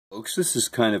folks, this is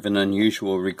kind of an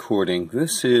unusual recording.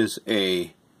 This is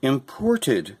a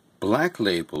imported black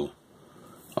label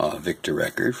Victor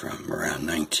record from around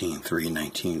 1903,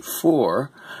 1904,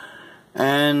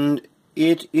 and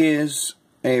it is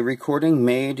a recording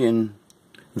made in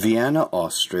Vienna,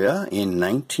 Austria in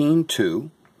 1902,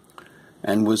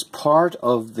 and was part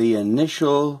of the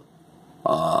initial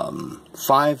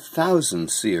 5000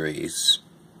 series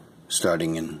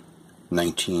starting in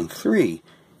 1903.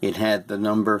 It had the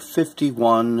number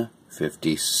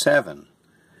 5157.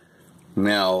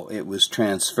 Now, it was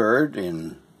transferred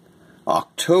in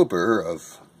October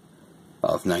of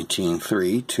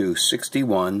 1903 to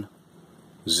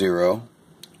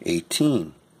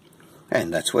 61018.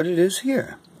 And that's what it is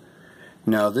here.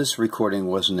 Now, this recording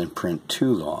wasn't in print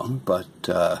too long, but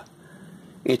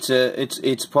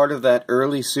it's part of that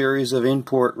early series of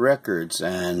import records,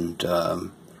 and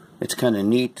it's kind of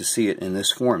neat to see it in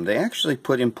this form. They actually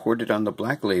put imported on the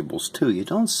black labels too. You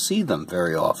don't see them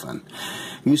very often.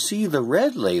 You see the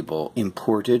red label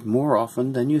imported more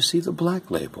often than you see the black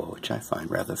label, which I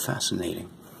find rather fascinating.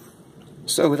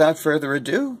 So without further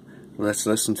ado, let's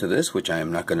listen to this, which I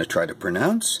am not going to try to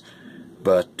pronounce,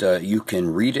 but you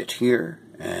can read it here,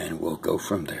 and we'll go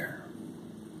from there.